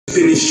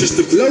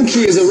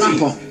Lowkey is a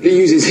rapper that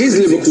uses his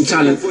lyrical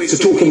talent to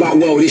talk about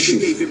world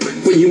issues,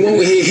 but you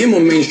won't hear him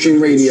on mainstream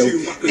radio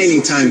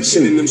anytime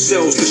soon. A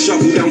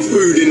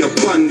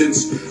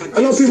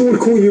lot of people would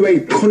call you a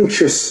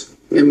conscious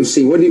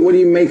MC. What do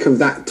you make of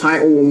that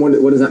title, and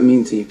what does that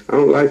mean to you? I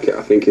don't like it.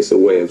 I think it's a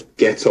way of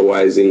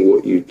ghettoizing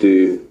what you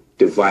do,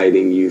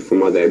 dividing you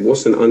from other.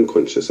 What's an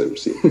unconscious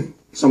MC?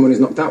 Someone who's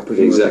knocked out,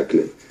 presumably.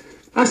 Exactly.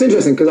 That's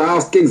interesting, because I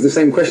asked Giggs the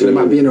same question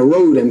about being a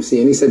road MC,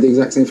 and he said the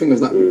exact same thing. I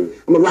was like,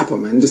 I'm a rapper,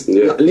 man, just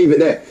leave it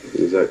there.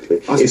 Exactly.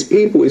 It's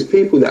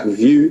people that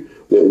view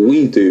what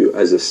we do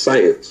as a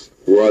science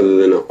rather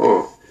than an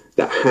art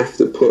that have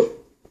to put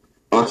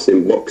us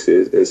in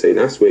boxes and say,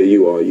 that's where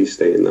you are, you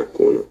stay in that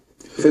corner.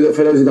 For those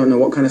who don't know,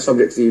 what kind of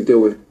subjects do you deal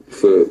with?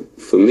 For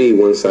me,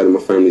 one side of my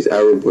family's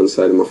Arab, one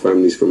side of my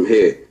family's from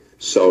here.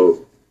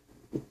 So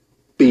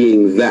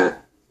being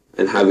that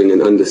and having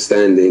an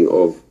understanding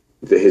of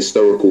the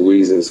historical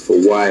reasons for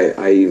why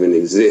I even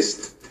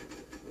exist,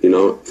 you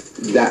know,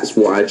 that's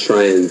what I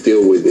try and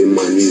deal with in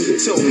my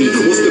music. Tell me,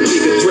 what's the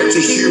bigger threat to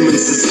human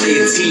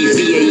society?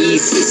 BAE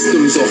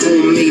systems or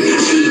homemade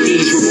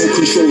IEDs, remote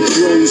control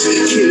drones,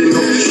 killing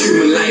off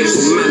human lives,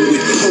 or man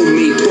with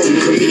homemade bomb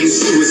committing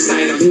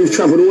suicide. You've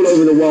travelled all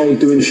over the world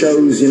doing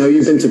shows, you know,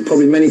 you've been to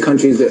probably many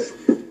countries that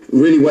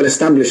really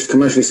well-established,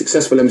 commercially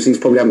successful MCs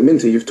probably haven't been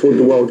to. You've toured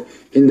the world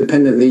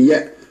independently,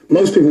 yet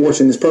most people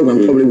watching this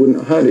program probably wouldn't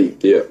have heard of you.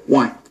 Yeah.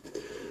 Why?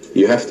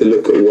 You have to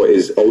look at what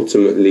is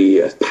ultimately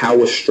a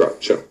power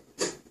structure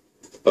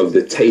of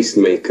the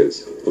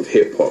tastemakers of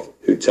hip-hop,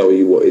 who tell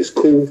you what is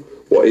cool,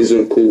 what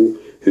isn't cool,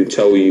 who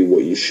tell you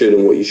what you should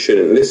and what you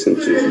shouldn't listen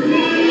to.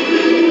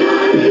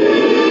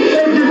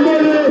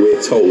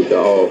 We're told that,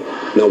 oh,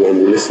 no one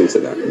will listen to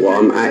that. Well,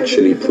 I'm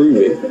actually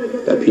proving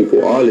that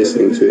people are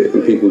listening to it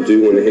and people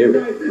do want to hear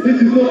it.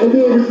 This is what a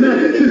war is not.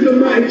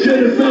 Systematic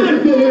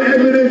genocide, full of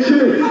evidence.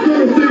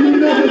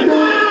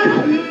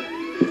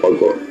 I've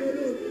got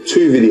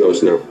 2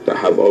 videos now that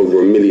have over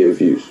 1 million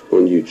views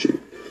on YouTube.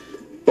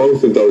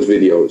 Both of those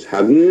videos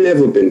have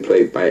never been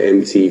played by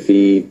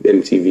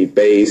MTV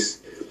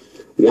Base.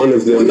 One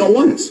of them... Well, not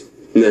once?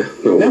 No,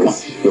 not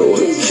once. Not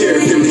once.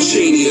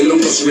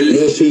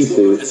 More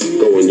people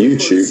go on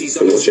YouTube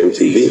and watch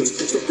MTV.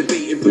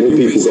 More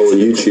people go on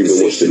YouTube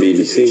and watch the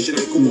BBC.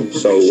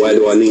 So why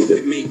do I need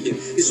them?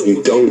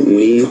 You don't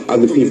need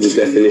other people's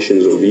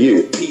definitions of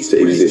you to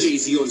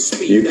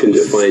exist. You can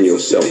define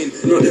yourself.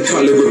 Not the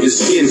colour of your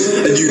skin,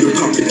 are you the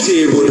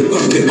puppeteer or the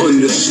puppet on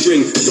the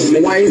string?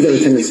 Why is there a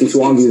tendency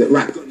to argue that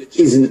rap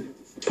isn't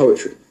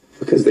poetry?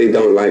 Because they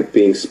don't like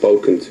being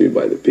spoken to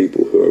by the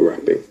people who are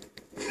rapping.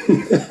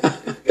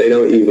 They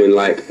don't even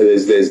like,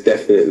 there's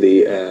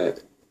definitely a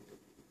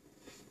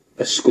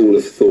school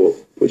of thought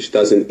which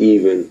doesn't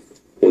even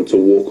want to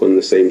walk on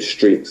the same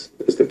streets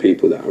as the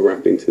people that are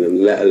rapping to them,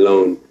 let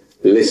alone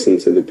listen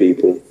to the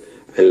people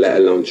and let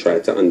alone try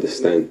to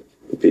understand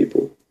the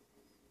people.